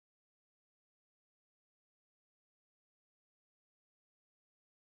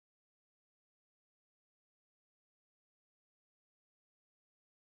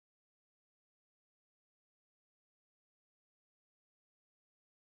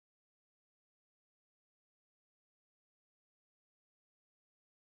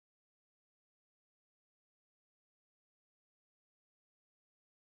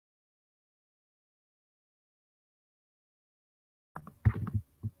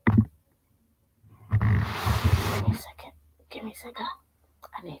me a second.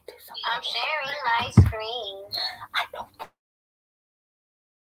 I need to do something. I'm sharing my screen. I don't.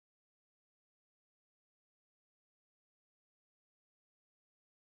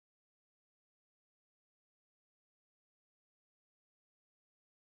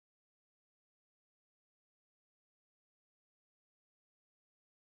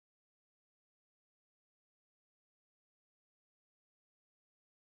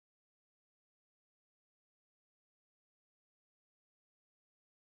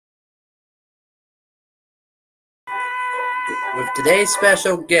 With today's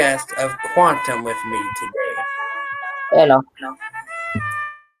special guest of Quantum with me today. Hello.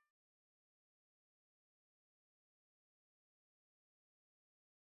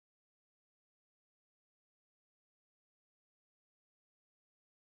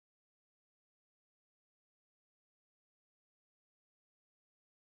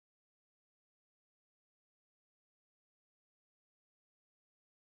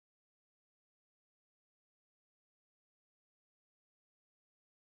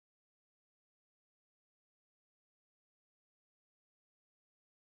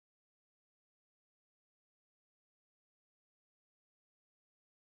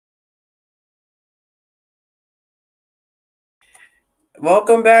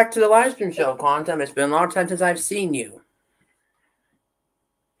 Welcome back to the Livestream show, Quantum. It's been a long time since I've seen you.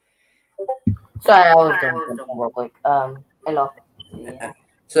 Sorry, I was doing something real quick. Hello. Yeah.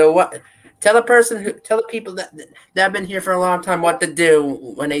 So what? Tell the people that have been here for a long time what to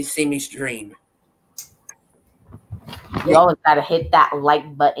do when they see me stream. You always gotta hit that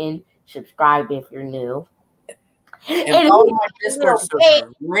like button, subscribe if you're new. And follow my Discord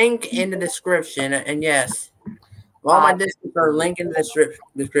server. Link in the description. And yes, all my Discord server link in the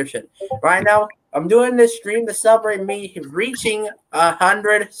description. Right now, I'm doing this stream to celebrate me reaching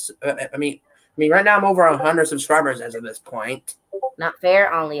 100. I mean, right now I'm over 100 subscribers as of this point. Not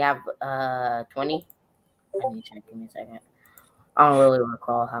fair. I only have 20. I need to check. Give me a second. I don't really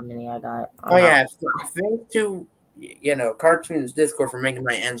recall how many I got. Yeah, thanks to Cartoon's Discord for making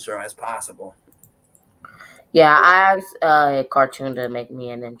my intro as possible. Yeah, I asked Cartoon to make me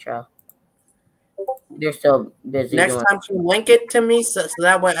an intro. They're still busy. Next time, can you link it to me so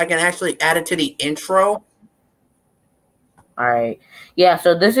that way I can actually add it to the intro? All right. Yeah.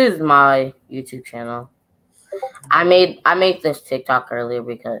 So this is my YouTube channel. I made this TikTok earlier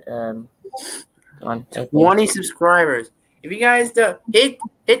because 20 subscribers. If you guys do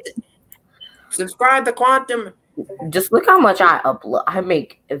hit subscribe to Quantum. Just look how much I upload. I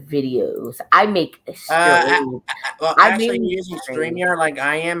make videos. I make well, actually using StreamYard like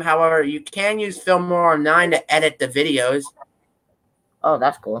I am. However, you can use Filmora 9 to edit the videos. Oh,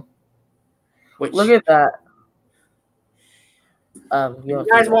 that's cool. Look at that. You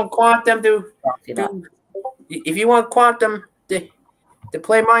guys want Quantum if you want Quantum to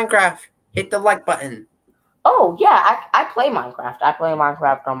play Minecraft, hit the like button. Oh yeah, I play Minecraft. I play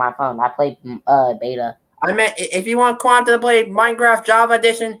Minecraft on my phone. I play beta. I meant if you want Quantum to play Minecraft Java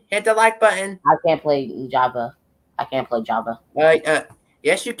Edition, hit the like button. I can't play Java. I can't play Java.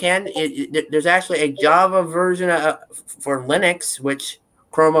 Yes, you can. There's actually a Java version for Linux, which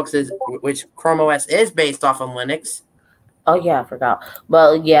Chrome OS is based off of Linux. Oh yeah, I forgot.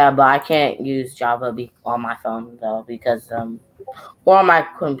 But yeah, but I can't use Java on my phone though because or on my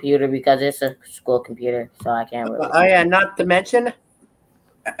computer because it's a school computer, so I can't really. Oh yeah, not to mention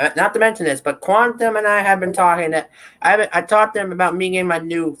this, but Quantum and I have been talking that I taught them about me getting my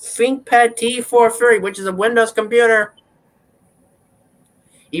new ThinkPad T430, which is a Windows computer.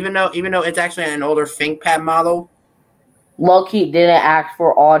 Even though it's actually an older ThinkPad model. Low-key didn't ask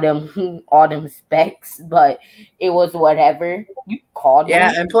for all them specs, but it was whatever. You called me.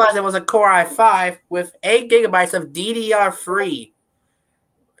 Yeah, and plus it was a Core i5 with 8 GB of DDR3.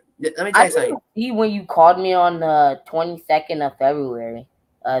 Let me tell you something. See when you called me on the 22nd of February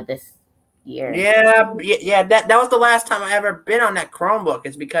this year. Yeah. That was the last time I ever been on that Chromebook.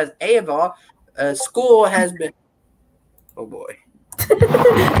 It's because school has been. Oh boy.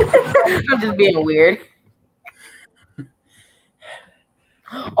 I'm just being weird.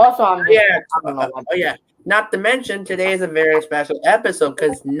 Also, I'm just, Not to mention, today is a very special episode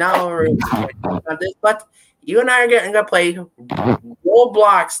because not only about this, but you and I are going to play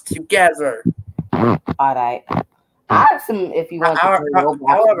Roblox together. All right. I asked him if he wants to play Roblox.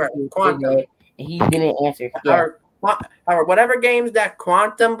 However, Quantum, and he didn't answer. However, whatever games that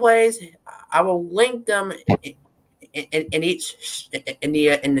Quantum plays, I will link them in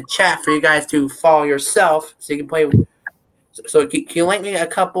the chat for you guys to follow yourself, so you can play. So can you link me a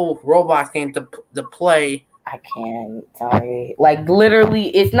couple Roblox games to play I can't. Sorry. Like literally,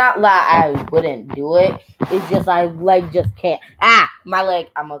 it's not like I wouldn't do it. It's just I like just can't. Ah, my leg.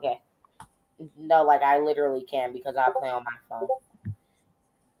 I'm okay. No, like I literally can because I play on my phone.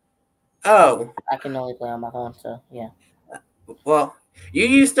 Oh. I can only play on my phone, so yeah. Well, you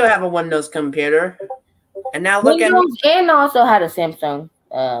used to have a Windows computer, and now look at me. Windows, and I also had a Samsung.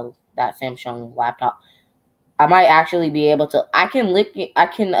 That Samsung laptop. I might actually be able to. I can link it. I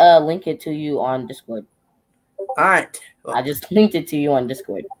can link it to you on Discord. All right. Well, I just linked it to you on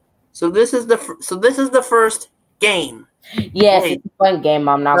Discord. So this is the first game. Yes, it's a fun game.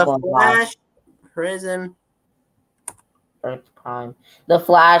 I'm not going to lie. Flash Prison Earth Prime. The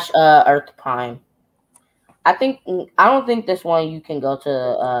Flash Earth Prime. I don't think this one you can go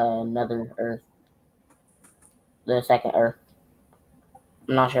to another Earth. The second Earth.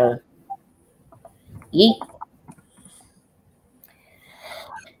 I'm not sure. Yeet.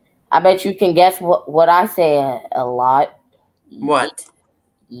 I bet you can guess what I say a lot. What?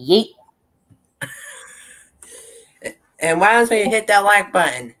 Yeet. And why don't you hit that like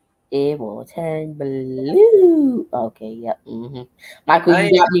button? It will turn blue. Okay, yep. Michael,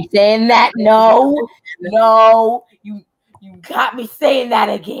 you got me saying that. No, you got me saying that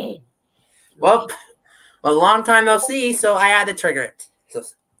again. Well, a long time no see, so I had to trigger it. So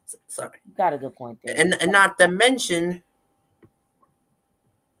sorry. You got a good point there. And not to mention,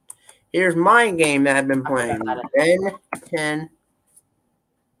 here's my game that I've been playing. Ben 10.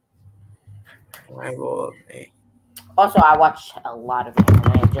 Also, I watch a lot of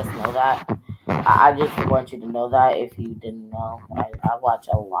anime. Just know that. I just want you to know that if you didn't know. I watch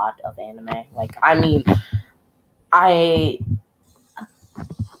a lot of anime. Like, I mean, I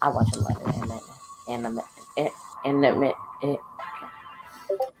watch a lot of anime.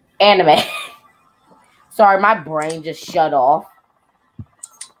 Sorry, my brain just shut off.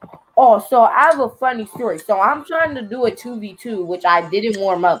 Oh, so I have a funny story. So I'm trying to do a 2v2, which I didn't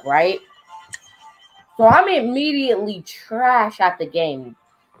warm up, right? So I'm immediately trash at the game.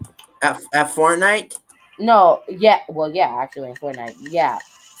 At Fortnite? No, yeah. Well, yeah, actually in Fortnite. Yeah.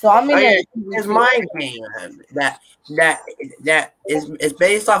 So I'm in It's my game that is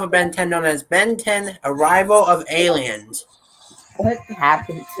based off of Ben 10, known as Ben 10 Arrival of Aliens. What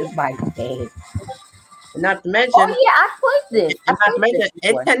happened to my game? And not to mention, oh yeah, I played this. And not to mention,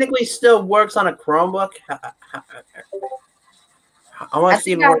 it technically still works on a Chromebook. I want to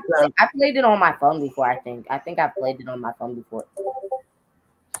see more. I played it on my phone before. I think I played it on my phone before.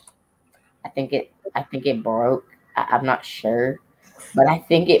 I think it broke. I'm not sure, but I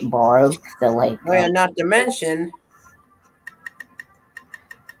think it broke. So like, well, not to mention,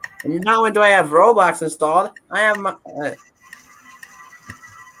 not only do I have Roblox installed, I have my.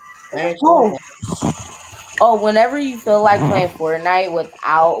 Whenever you feel like playing Fortnite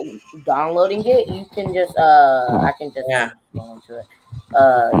without downloading it, you can just I can just go into it.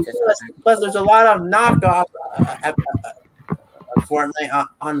 Plus, there's a lot of knockoff Fortnite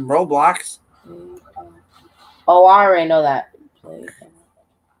on Roblox. Oh, I already know that.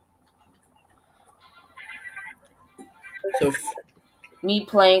 So, me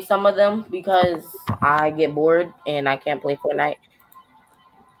playing some of them because I get bored and I can't play Fortnite.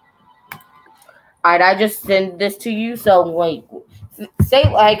 All right, I just send this to you. So wait, say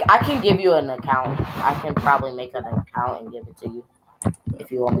like I can give you an account. I can probably make an account and give it to you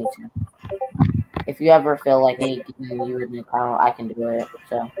if you want me to. If you ever feel like me giving you an account, I can do it.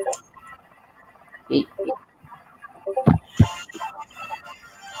 So,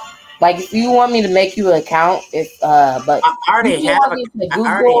 like if you want me to make you an account, but I already have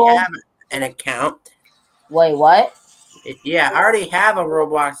an account. Wait, what? Yeah, I already have a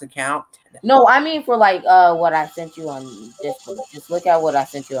Roblox account. No, I mean for like what I sent you on Discord. Just look at what I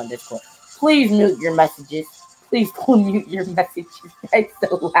sent you on Discord. Please mute your messages. Please don't mute your messages. That's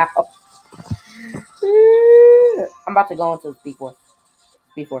so loud. I'm about to go into Speed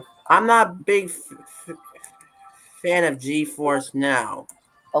Force. I'm not a big fan of G-Force now.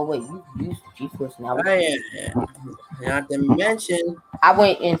 Oh wait, you use G-Force now? Not to mention, I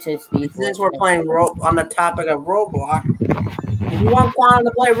went into Speed Force. Since we're playing on the topic of Roblox, if you want Quantum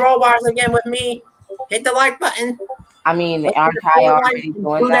to play Roblox again with me, hit the like button. I mean, aren't I already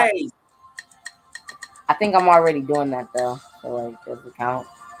doing that? I think I'm already doing that though. So like, does it count?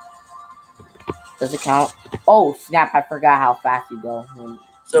 Does it count? Oh snap! I forgot how fast you go.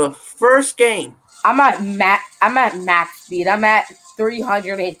 So first game. I'm at max speed. I'm at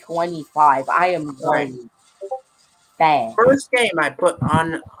 325. I am going fast. First game I put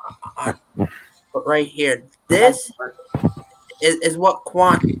on right here. This is what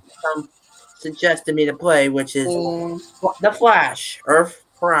Quantum suggested me to play, which is the Flash Earth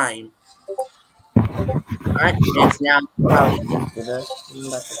Prime. Alright, it's now.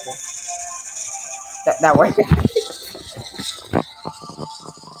 That worked.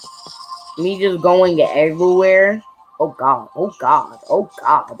 Me just going everywhere. Oh god, oh god, oh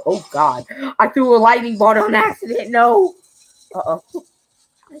god, oh god. I threw a lightning bolt on accident. No. Uh-oh.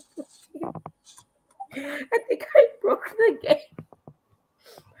 I think I broke the game.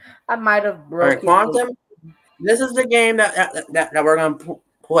 I might have broken Alright, Quantum. This is the game that we're gonna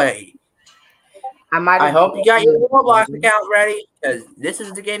play. I hope you got your Roblox account ready, because this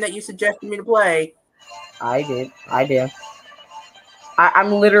is the game that you suggested me to play. I did.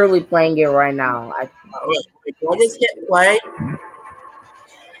 I'm literally playing it right now. Can I just hit play?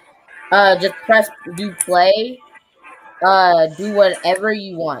 Just press do play. Do whatever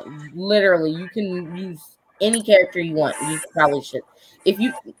you want. Literally, you can use any character you want. You probably should. If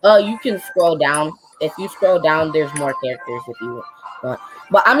you you can scroll down. If you scroll down, there's more characters if you want.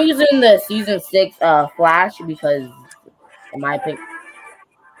 But I'm using the season 6 Flash because, in my opinion,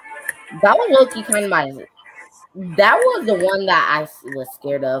 that was low-key kind of my. That was the one that I was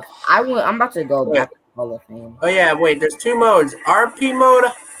scared of. I'm about to go back to Hall of Fame. Oh yeah, wait. There's two modes: RP mode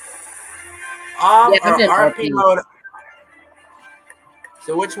off or RP mode.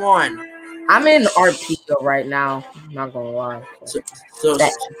 So which one? I'm in RP right now. I'm not gonna lie. So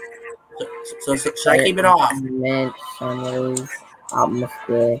should I keep it off? Summary,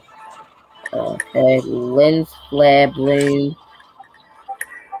 atmosphere. Okay, lens flare bloom.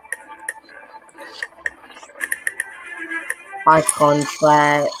 High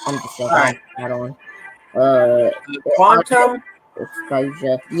contrast. I'm just saying that on. Quantum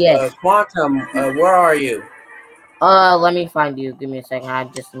exposure. Yes. Quantum. Where are you? Let me find you. Give me a second. I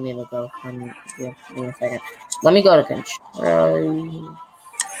just need to go. Give me a second. Let me go to control.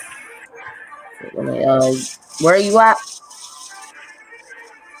 Let me, where are you at?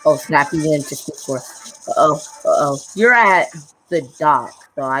 Oh, snap! You went to speak for. You're at the dock.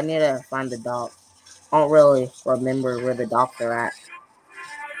 So I need to find the dock. I don't really remember where the docks are at.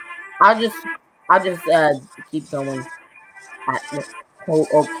 I'll just keep going. Okay.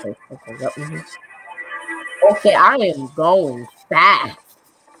 Yep, okay, I am going fast.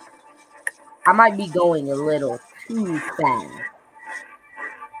 I might be going a little too fast.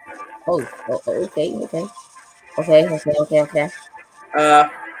 Okay.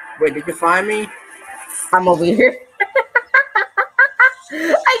 Wait, did you find me? I'm over here.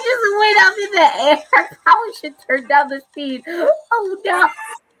 I just went up in the air. I probably should turn down the speed. Oh no.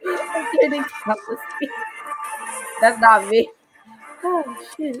 I'm turning down the speed. That's not me. Oh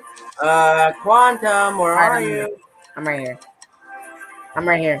shit. Quantum, where are you? I'm right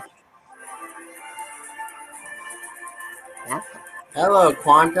here. Yeah. Hello,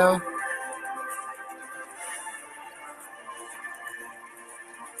 Quantum.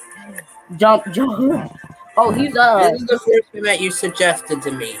 Jump. Oh, he's This is the first game that you suggested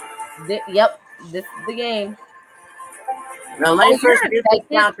to me. Yep, this is the game. Now let me first mute this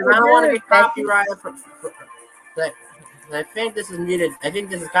account because I don't want to get copyrighted I think this is muted. I think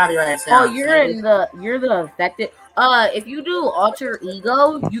this is copyrighted sound. Oh, you're the affected. If you do alter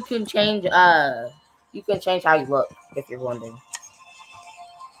ego, you can change how you look if you're wondering.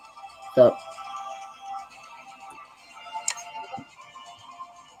 So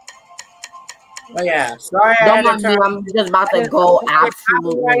oh yeah, sorry. Don't mind me. I'm just about to go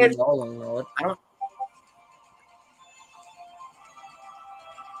absolutely rolling.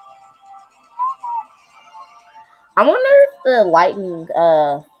 I wonder if the lightning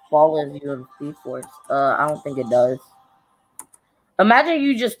follows you in Speed Force. I don't think it does. Imagine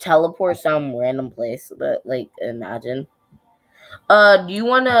you just teleport some random place, but like imagine. Do you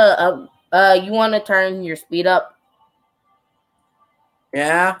wanna turn your speed up?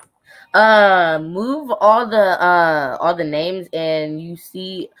 Yeah. Move all the names and you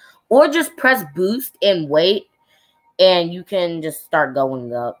see, or just press boost and wait, and you can just start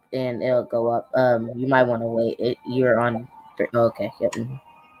going up and it'll go up. You might want to wait. You're on. Okay. Yep.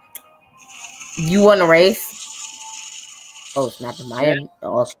 You want to race? Oh, snap! I am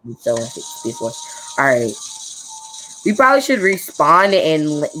also so before. All right. We probably should respawn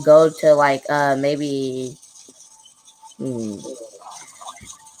and go to like maybe.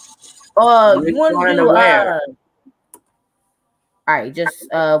 Oh, you want to do all right, just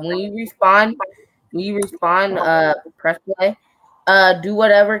when you respawn, press play. Do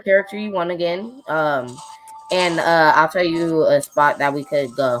whatever character you want again. And I'll tell you a spot that we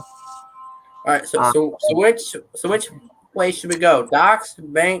could go. All right, so which place should we go? Doc's,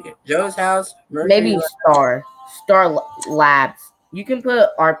 bank, Joe's house, maybe Star Labs. You can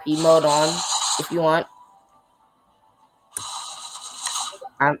put RP mode on if you want.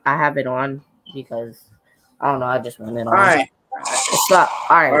 I have it on because I don't know. I just went in on. All right. Stop.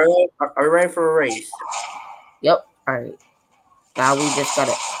 All right. Are we ready for a race? Yep. All right. Now we just got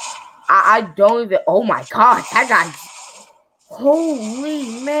it. I don't even. Oh my god, that guy.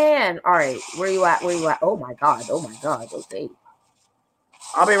 Holy man. All right. Where you at? Where you at? Oh my god. Oh my god. Okay.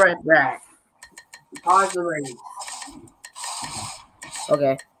 I'll be right back. Pause the race.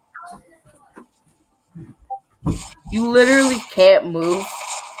 Okay. You literally can't move.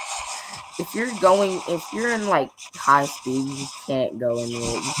 If you're in like high speed, you can't go in there.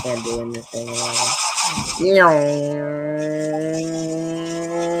 You can't do anything.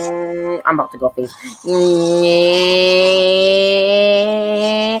 I'm about to go face.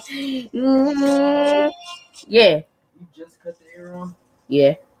 Yeah. You just cut the air on?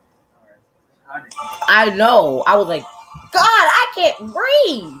 Yeah. I know. I was like, God, I can't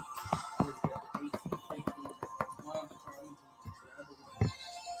breathe.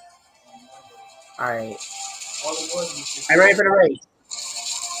 Alright. I'm ready for the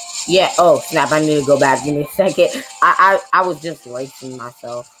race. Yeah. Oh, snap. I need to go back. Give me a second. I was just racing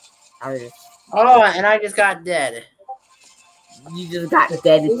myself. Oh, and I just got dead. You just got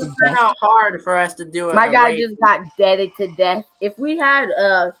deaded to death. It's hard for us to do it. My guy just got deaded to death. If we had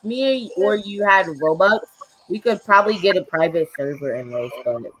me or you had Robux, we could probably get a private server and race,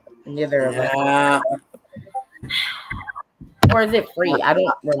 but neither of us. Or is it free? I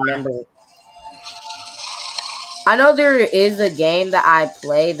don't remember. I know there is a game that I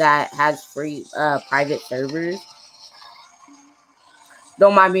play that has free private servers.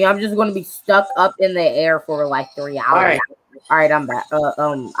 Don't mind me. I'm just going to be stuck up in the air for like 3 hours. All right, I'm back.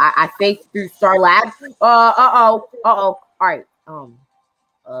 I faked through Star Labs. Uh-oh. All right.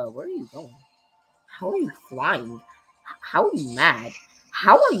 Where are you going? How are you flying? How are you mad?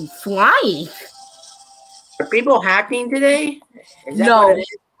 How are you flying? Are people hacking today? Is that No. what it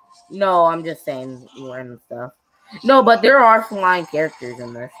is? No, I'm just saying random stuff. No, but there are flying characters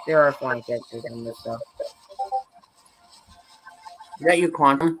in this. Stuff. Is that you,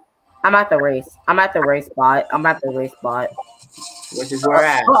 Quantum? I'm at the race. spot. Which is where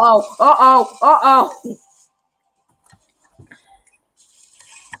at? Uh-oh.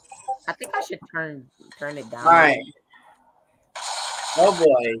 I think I should turn it down. All right. Oh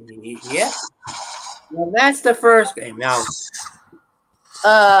boy. Yeah. Well, that's the first game. Now.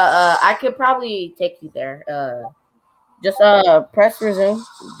 I could probably take you there. Just press resume.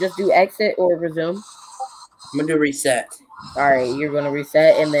 Just do exit or resume. I'm gonna do reset. All right, you're gonna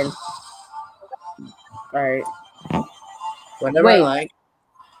reset and then. All right. Whatever I like.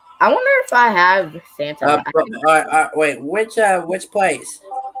 I wonder if I have Santa. Wait, which place?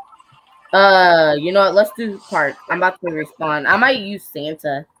 You know what? Let's do park. I'm about to respawn. I might use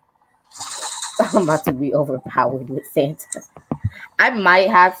Santa. I'm about to be overpowered with Santa. I might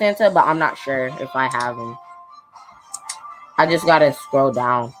have Santa, but I'm not sure if I have him. I just gotta scroll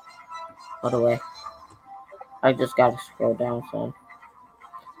down all the way. I just gotta scroll down some.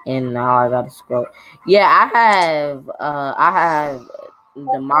 And now I gotta scroll. Yeah, I have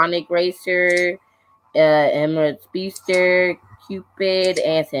Demonic Racer, Emerald Speedster, Cupid,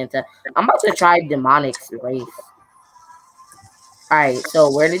 and Santa. I'm about to try Demonic's race. Alright,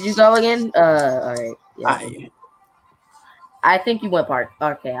 so where did you go again? Alright. Yeah. I think you went park.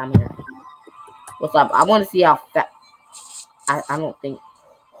 Okay, I'm here. What's up? I want to see how fast. I don't think.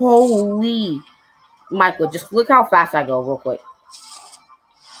 Holy. Michael, just look how fast I go real quick.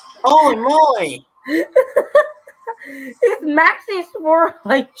 Holy moly. If Max is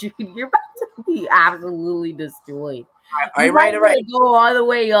 400, you're about to be absolutely destroyed. Are you ready to race? Go all the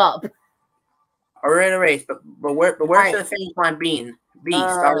way up. Are we ready to race? But where's the finish line being?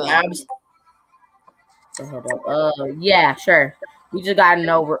 Star Labs? Hold up. Yeah, sure. We just gotta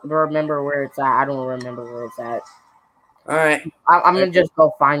remember where it's at. I don't remember where it's at. All right. I'm gonna just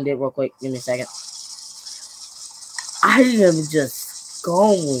go find it real quick. Give me a second. I am just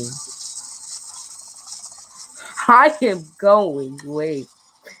going. Wait.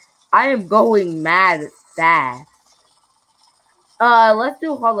 I am going mad fast. Let's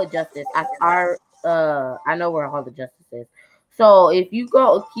do Hall of Justice. I know where Hall of Justice is. So if you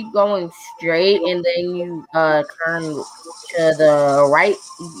keep going straight and then you turn to the right,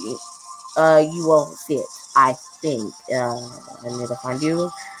 you will see it. I think. I need to find you.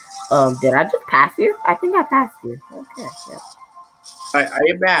 Did I just pass you? I think I passed you. Okay. Yeah. All right, are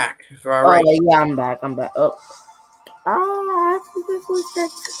you back for our race? Yeah, I'm back. Oh. I think this was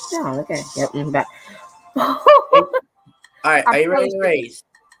down. Okay. Yep, I'm back. All right, are you ready to race?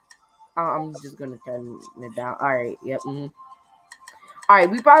 I'm just gonna turn it down. All right. Yep. Mm-hmm. All right.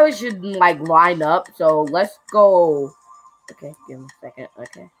 We probably should like line up. So let's go. Okay. Give me a second.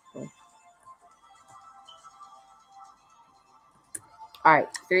 Okay. Cool. All right,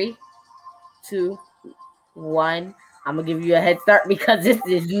 3, 2, 1. I'm gonna give you a head start because this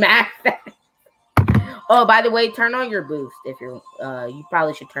is math. Oh, by the way, turn on your boost if you're. You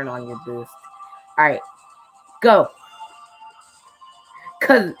probably should turn on your boost. All right, go.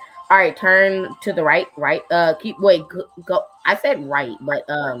 Cause all right, turn to the right. Go. I said right, but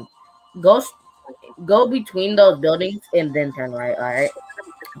go between those buildings and then turn right. All right.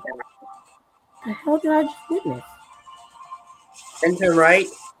 The hell did I just witness? And turn right.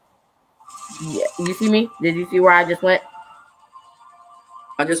 Yeah, you see me? Did you see where I just went?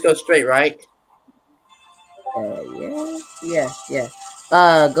 I'll just go straight, right? Yeah.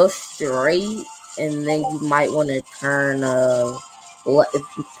 Go straight, and then you might want to turn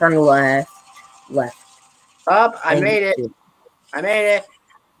turn left. Up, I made it. I made it.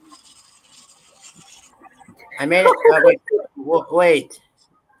 Wait.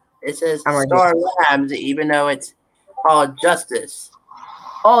 It says I'm right Star Labs, even though it's called Justice.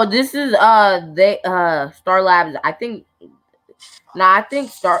 Oh, this is Star Labs. I think. Nah, I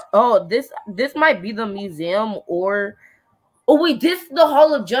think this might be the museum or. Oh wait, this is the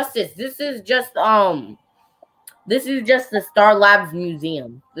Hall of Justice. This is just the Star Labs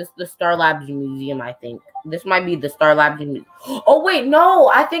Museum. This is the Star Labs Museum, I think. This might be the Star Labs Museum. Oh, wait, no.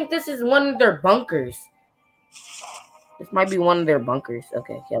 I think this is one of their bunkers. This might be one of their bunkers.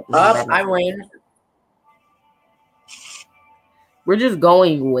 Okay, yep. I win. We're just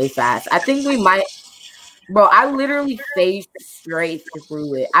going way fast. I think we might... Bro, I literally phased straight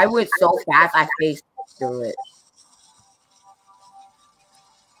through it. I went so fast, I phased through it.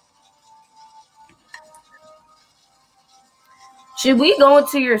 Should we go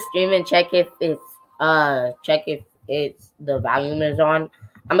into your stream and check if it's the volume is on?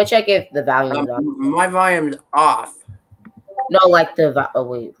 I'm gonna check if the volume is on. My volume's off. No, like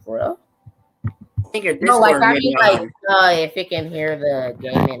wait, for real? I think your Discord no, like I mean, like if it can hear the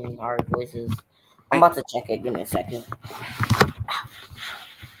game and our voices. I'm about to check it. Give me a second.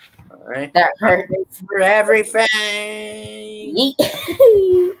 All right. That hurts for everything.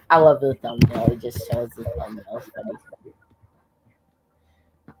 I love the thumbnail. It just shows the thumbnail.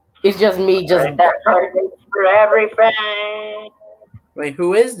 It's just me, just that hurts for everything. Wait,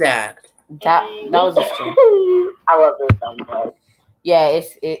 who is that? That was a stream. I love the thumbnail. Yeah,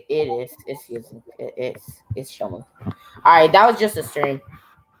 it is. It's showing. All right, that was just a stream.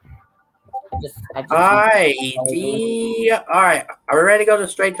 All right, all right. Are we ready to go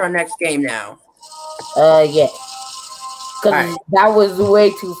straight to our next game now? Yeah. Because that was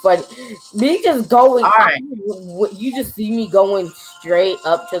way too funny. Me just going. All right. You just see me going straight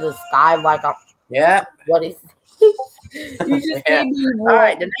up to the sky like I'm. Yeah. What is? You just yeah. All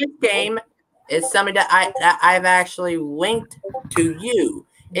right. The next game is something that I've actually linked to you.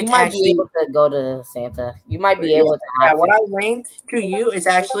 You might be able to go to Santa. You might be able to. Yeah. What I linked to you is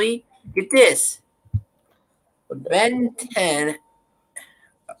actually. Get this. Ben 10,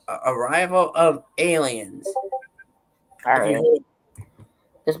 Arrival of Aliens. All right.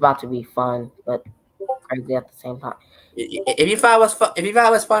 It's about to be fun, but crazy at the same time. If you thought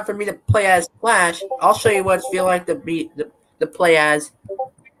it was fun for me to play as Flash, I'll show you what it feels like to play as.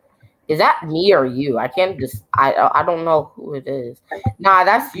 Is that me or you? I can't just. I don't know who it is. Nah,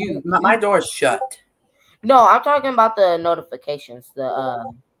 that's you. My door's shut. No, I'm talking about the notifications.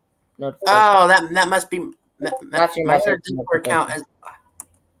 The Oh, that must be that's your Discord account.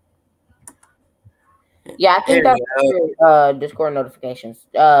 Yeah, I think that's your Discord notifications.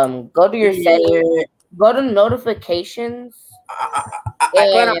 Go to your settings. Go to notifications. I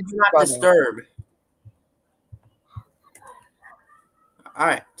put on Do Not Disturb. All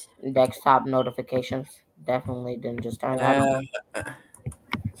right. Desktop notifications. Definitely didn't just turn that on.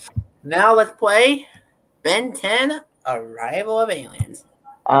 Now let's play Ben 10, Arrival of Aliens.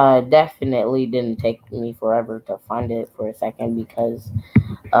 Definitely didn't take me forever to find it for a second because,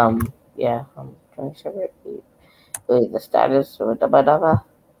 yeah, I'm trying to show it. Wait, the status or da.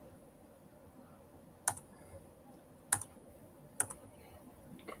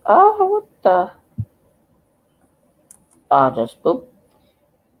 Oh, what the? Just boop.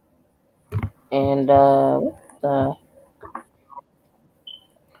 And, what the?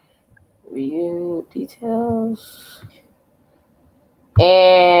 View details.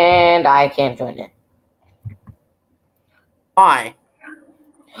 And I can't join it. Why?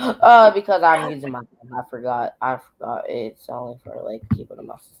 Because I'm using my phone. I forgot it's only for like keyboard and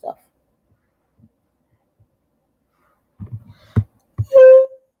mouse and stuff.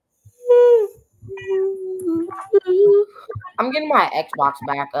 I'm getting my Xbox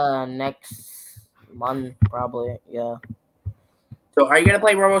back next month probably. Yeah. So are you gonna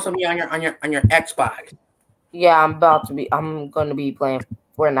play Roblox with me on your Xbox? Yeah, I'm gonna be playing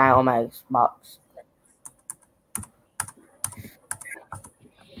Fortnite on my Xbox.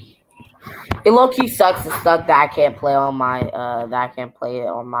 It low key sucks the stuff that I can't play on my that I can't play it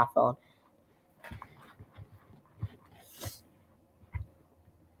on my phone.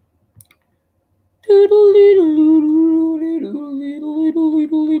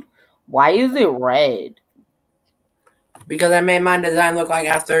 Why is it red? Because I made my design look like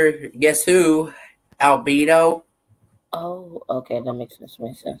after guess who? Albedo. Oh, okay, that makes sense.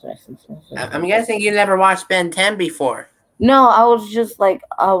 I'm guessing you never watched Ben 10 before. No, I was just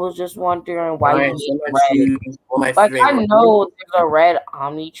wondering why you made it red. Like I know there's a red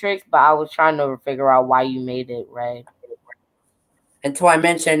Omnitrix, but I was trying to figure out why you made it red. Until I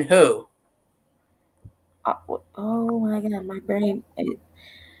mentioned who. Oh my god, my brain.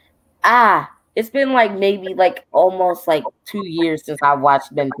 It's been like maybe like almost like 2 years since I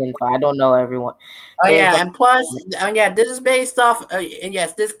watched Ben 10, so I don't know everyone. Oh yeah, Like, and plus, this is based off. And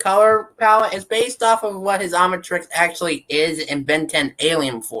yes, this color palette is based off of what his Omnitrix actually is in Ben 10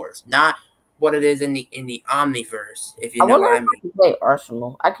 Alien Force, not what it is in the Omniverse. If you know what I mean. I can play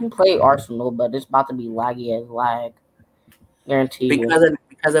Arsenal. I can play Arsenal, but it's about to be laggy as lag. Guarantee you.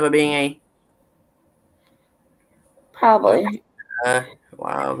 Because of it being a probably.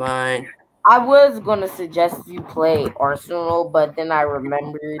 Wildline. I was gonna suggest you play Arsenal, but then I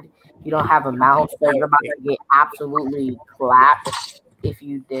remembered you don't have a mouse, so you're about to get absolutely clapped if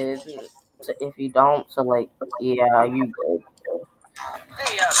you did. So if you don't, so like, yeah, you good.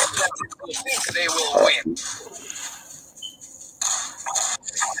 They will win.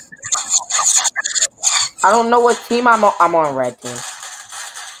 I don't know what team I'm on. I'm on red team.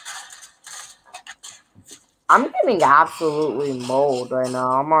 I'm getting absolutely mold right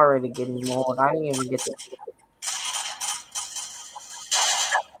now. I'm already getting mold. I didn't even get the.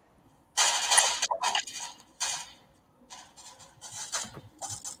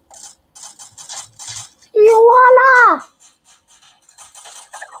 Voila!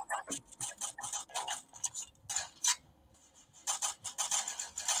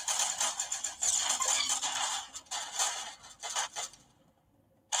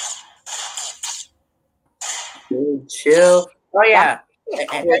 Chill. Oh yeah.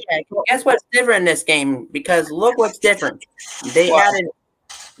 Guess what's different in this game? Because look what's different. They added.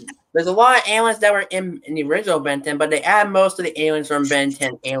 There's a lot of aliens that were in the original Ben 10, but they add most of the aliens from Ben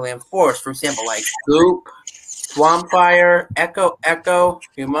 10 Alien Force. For example, like Goop, Swampfire, Echo,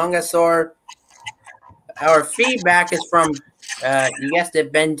 Humongosaur. Our feedback is from, you guessed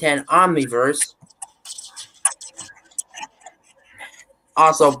it, Ben 10 Omniverse.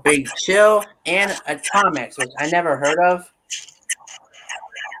 Also, Big Chill and Atomics, which I never heard of.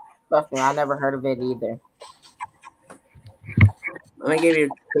 Trust me, I never heard of it either. Let me give you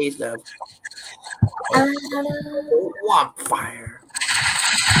a taste of Swampfire.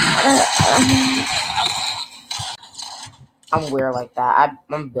 I'm weird like that.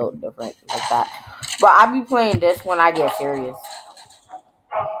 I'm built different like that. But I be playing this when I get serious.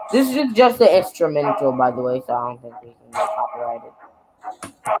 This is just the instrumental, by the way, so I don't think we can get copyrighted.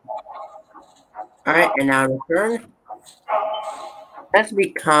 Alright, and now return. That's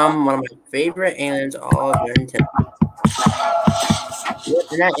become one of my favorite aliens all of Ben 10.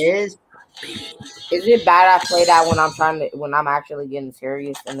 And that is. Is it bad I play that when I'm actually getting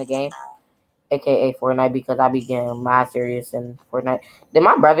serious in the game? AKA Fortnite, because I be getting mad serious in Fortnite. Did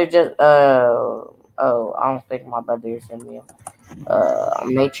my brother just I don't think my brother is in me.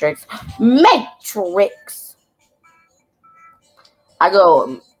 Matrix. I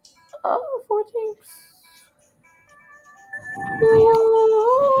go 14.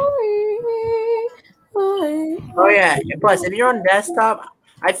 Oh yeah. Plus, if you're on desktop,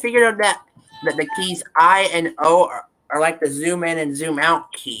 I figured out that the keys I and O are like the zoom in and zoom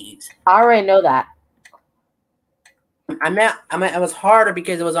out keys. I already know that. I meant it was harder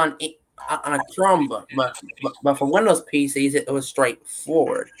because it was on a Chromebook, but for Windows PCs it was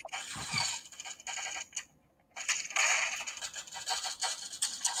straightforward.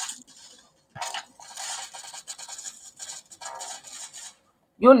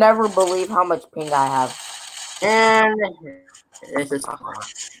 You'll never believe how much ping I have. And this is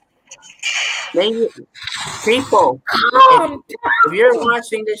people. If you're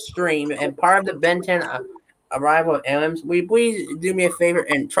watching this stream and part of the Ben 10 arrival of aliens, will you please do me a favor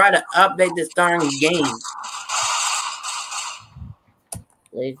and try to update this darn game?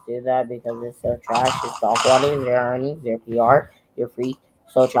 Please do that because it's so trash. It's soft quality, zero earnings, zero PR, you're free,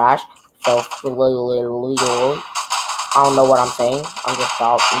 so trash, so illegal. I don't know what I'm saying. I'm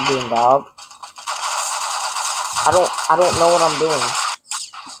doing dog. I don't know what I'm doing.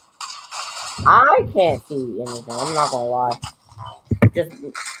 I can't see anything. I'm not gonna lie. Just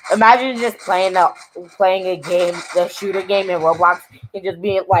imagine just playing a game, the shooter game in Roblox, and just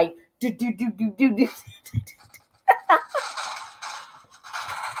being like do.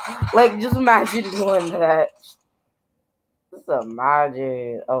 Like just imagine doing that. Just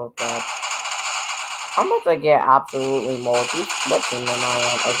imagine. Oh god. I'm about to get absolutely multi switching than I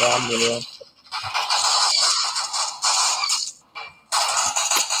am. Okay, I'm video.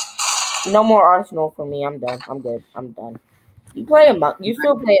 No more Arsenal for me. I'm done. I'm good. I'm done. You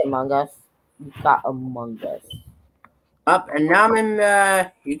still play Among Us? You got Among Us. Up and now I'm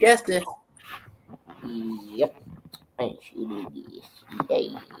in. You guessed it. Yep. And she did this.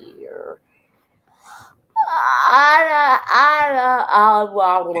 Yeah.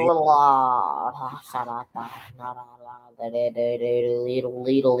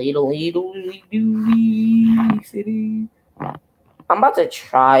 I'm about to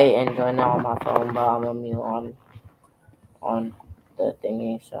try and join now on my phone, but I'm gonna mute on the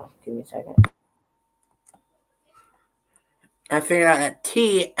thingy. So give me a second. I figured out that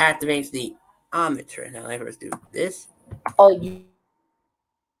T activates the omniture. Now let's do this. Oh, you.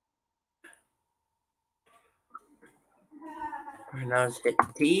 Now let's hit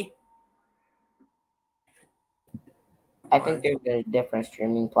T. I think there's a different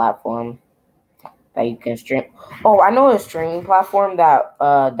streaming platform that you can stream. Oh, I know a streaming platform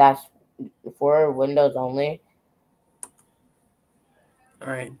that's for Windows only. All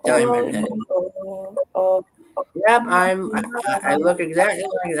right, Diamond Head. Yep, I look exactly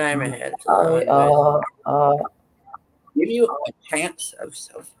like Diamond Head. So give you a chance of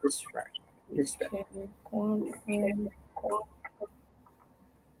self-respect.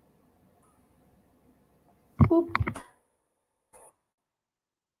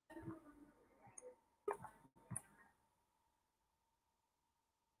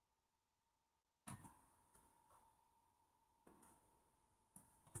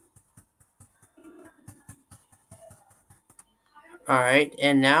 All right,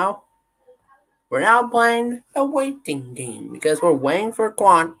 and now we're now playing a waiting game because we're waiting for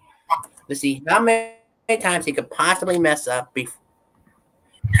Quant to see how many times he could possibly mess up before.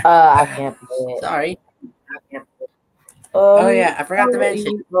 I can't play it. Sorry. Oh yeah, I forgot to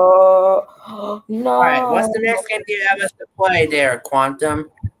mention. No. All right, what's the next game you have us to play there, Quantum?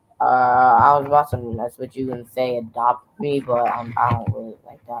 I was about to mess with you and say adopt me, but I don't really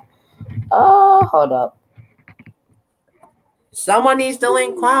like that. Hold up. Someone needs to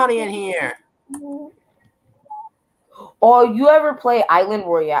link Cloudy in here. Oh, you ever play Island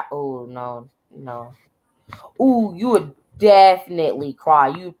Royale? Oh no. Ooh, you would definitely cry.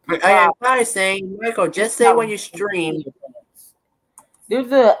 You. I'm probably saying, Michael, just say when you stream. There's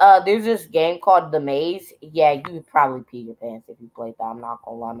this game called The Maze. Yeah, you would probably pee your pants if you played that. I'm not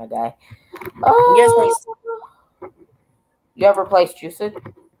gonna lie, my guy. You ever play Juiced?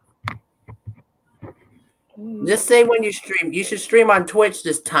 Just say when you stream. You should stream on Twitch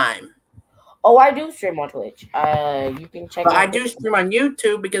this time. Oh, I do stream on Twitch. You can check. But I do stream on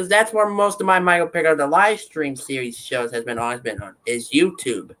YouTube because that's where most of my Michael Pickard the live stream series shows has always been on is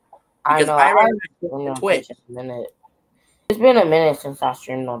YouTube. Because I run Twitch. It's been a minute since I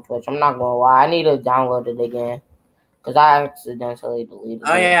streamed on Twitch. I'm not gonna lie. I need to download it again because I accidentally deleted it.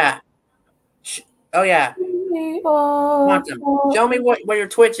 Oh yeah. Quantum, show me where your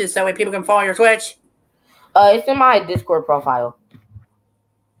Twitch is so that way people can follow your Twitch. It's in my Discord profile.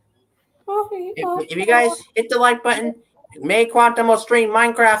 If you guys hit the like button, May Quantum will stream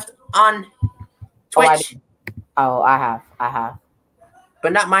Minecraft on Twitch. I have.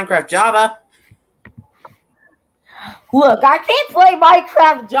 But not Minecraft Java. Look, I can't play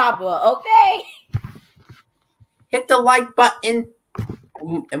Minecraft Java, okay? Hit the like button.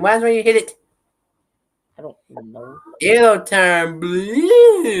 And when you hit it, I don't know. It'll turn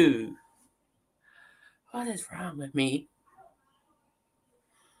blue. What is wrong with me?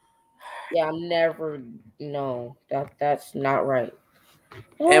 Yeah, I'm never. No, that's not right.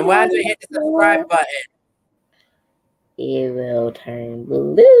 And why do you hit the subscribe button? It will turn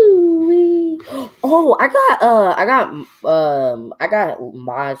blue. Oh, I got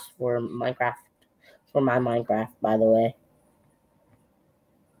mods for Minecraft for my Minecraft, by the way.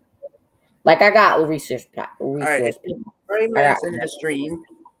 Like I got resource. All right, 3 minutes in the stream.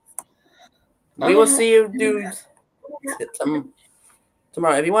 We will see you dudes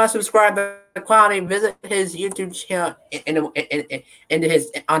tomorrow. If you want to subscribe to Quality, visit his YouTube channel. It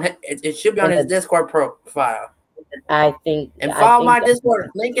should be on his Discord profile. I think. And follow my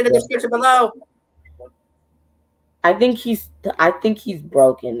Discord. Link in the description below. I think he's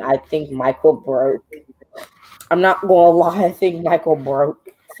broken. I think Michael broke. I'm not gonna lie. I think Michael broke.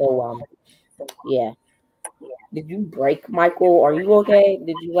 So Yeah. Did you break, Michael? Are you okay?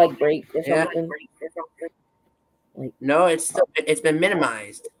 Did you like break or Yeah. something? Like, No, it's been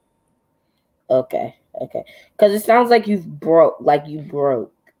minimized. okay, okay. Because it sounds like you broke.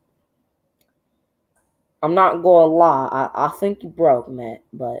 I'm not gonna lie. I think you broke, Matt.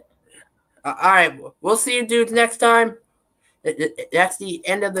 But All right, we'll see you dudes next time. That's the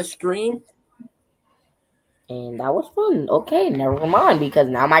end of the stream. and that was fun. Okay, never mind. Because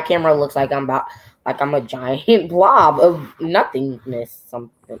now my camera looks like I'm a giant blob of nothingness.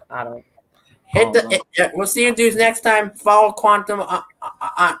 Something I don't know. We'll see you dudes next time. Follow Quantum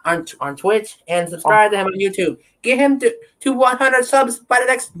on Twitch and subscribe to him on YouTube. Get him to 100 subs by the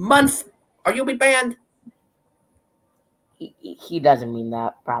next month, or you'll be banned. He doesn't mean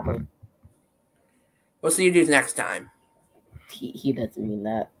that, probably. We'll see you dudes next time. He doesn't mean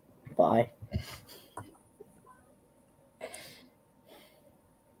that. Bye.